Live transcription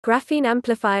Graphene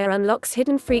amplifier unlocks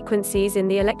hidden frequencies in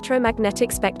the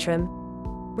electromagnetic spectrum.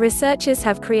 Researchers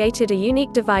have created a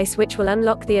unique device which will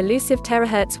unlock the elusive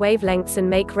terahertz wavelengths and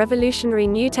make revolutionary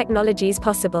new technologies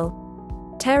possible.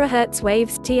 Terahertz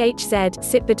waves (THz)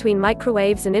 sit between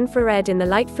microwaves and infrared in the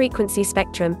light frequency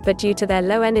spectrum, but due to their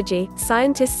low energy,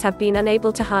 scientists have been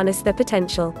unable to harness their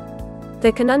potential.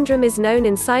 The conundrum is known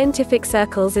in scientific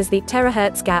circles as the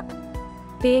terahertz gap.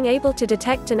 Being able to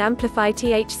detect and amplify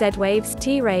THz waves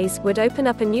 (T-rays) would open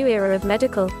up a new era of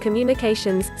medical,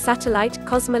 communications, satellite,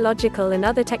 cosmological and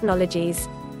other technologies.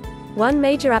 One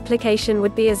major application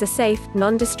would be as a safe,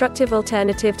 non-destructive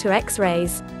alternative to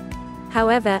X-rays.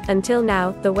 However, until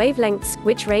now, the wavelengths,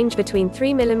 which range between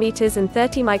 3 mm and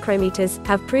 30 micrometers,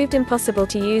 have proved impossible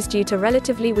to use due to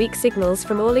relatively weak signals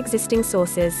from all existing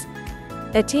sources.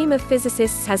 A team of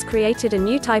physicists has created a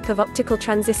new type of optical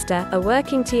transistor, a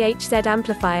working THz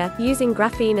amplifier, using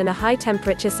graphene and a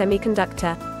high-temperature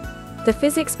semiconductor. The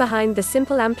physics behind the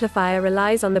simple amplifier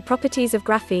relies on the properties of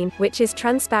graphene, which is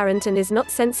transparent and is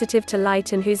not sensitive to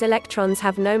light and whose electrons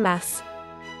have no mass.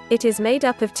 It is made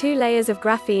up of 2 layers of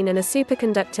graphene and a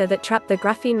superconductor that trap the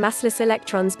graphene massless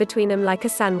electrons between them like a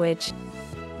sandwich.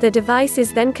 The device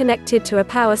is then connected to a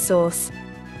power source.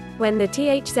 When the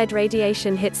THz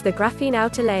radiation hits the graphene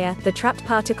outer layer, the trapped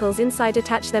particles inside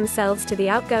attach themselves to the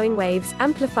outgoing waves,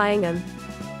 amplifying them.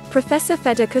 Professor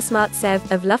Fedor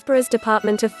Kusmartsev, of Loughborough's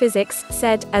Department of Physics,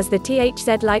 said, "As the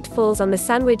THz light falls on the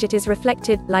sandwich it is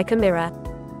reflected, like a mirror."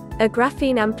 A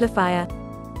graphene amplifier.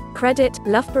 Credit,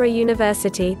 Loughborough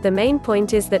University. The main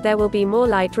point is that there will be more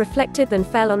light reflected than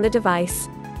fell on the device.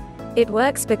 It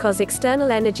works because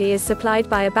external energy is supplied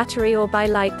by a battery or by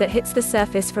light that hits the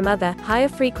surface from other, higher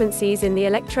frequencies in the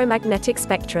electromagnetic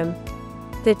spectrum.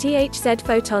 The THz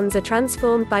photons are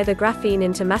transformed by the graphene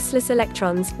into massless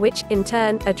electrons, which, in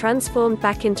turn, are transformed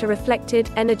back into reflected,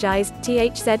 energized,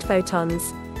 THz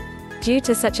photons. Due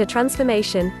to such a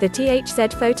transformation, the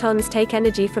THz photons take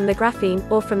energy from the graphene,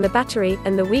 or from the battery,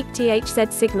 and the weak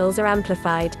THz signals are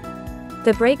amplified.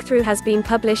 The breakthrough has been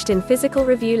published in Physical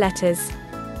Review Letters.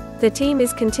 The team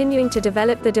is continuing to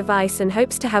develop the device and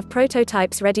hopes to have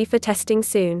prototypes ready for testing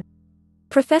soon.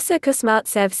 Professor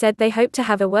Kusmartsev said they hope to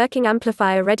have a working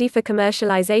amplifier ready for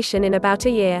commercialization in about a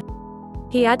year.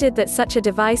 He added that such a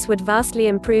device would vastly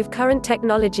improve current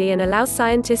technology and allow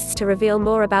scientists to reveal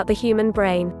more about the human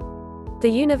brain. The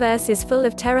universe is full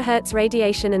of terahertz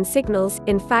radiation and signals.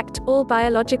 In fact, all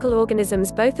biological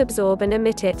organisms both absorb and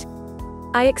emit it.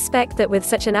 I expect that with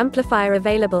such an amplifier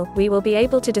available, we will be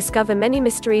able to discover many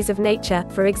mysteries of nature,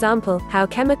 for example, how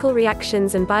chemical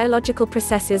reactions and biological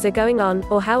processes are going on,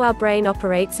 or how our brain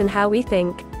operates and how we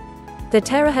think. The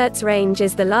terahertz range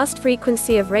is the last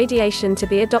frequency of radiation to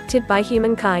be adopted by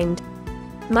humankind.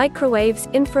 Microwaves,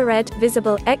 infrared,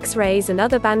 visible, X-rays and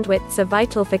other bandwidths are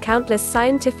vital for countless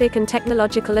scientific and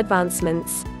technological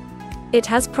advancements. It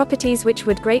has properties which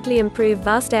would greatly improve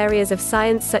vast areas of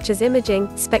science such as imaging,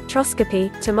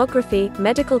 spectroscopy, tomography,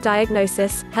 medical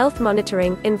diagnosis, health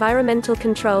monitoring, environmental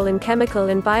control and chemical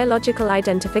and biological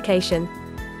identification.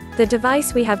 The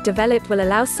device we have developed will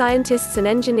allow scientists and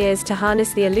engineers to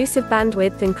harness the elusive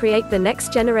bandwidth and create the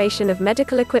next generation of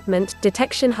medical equipment,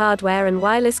 detection hardware and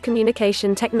wireless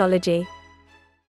communication technology.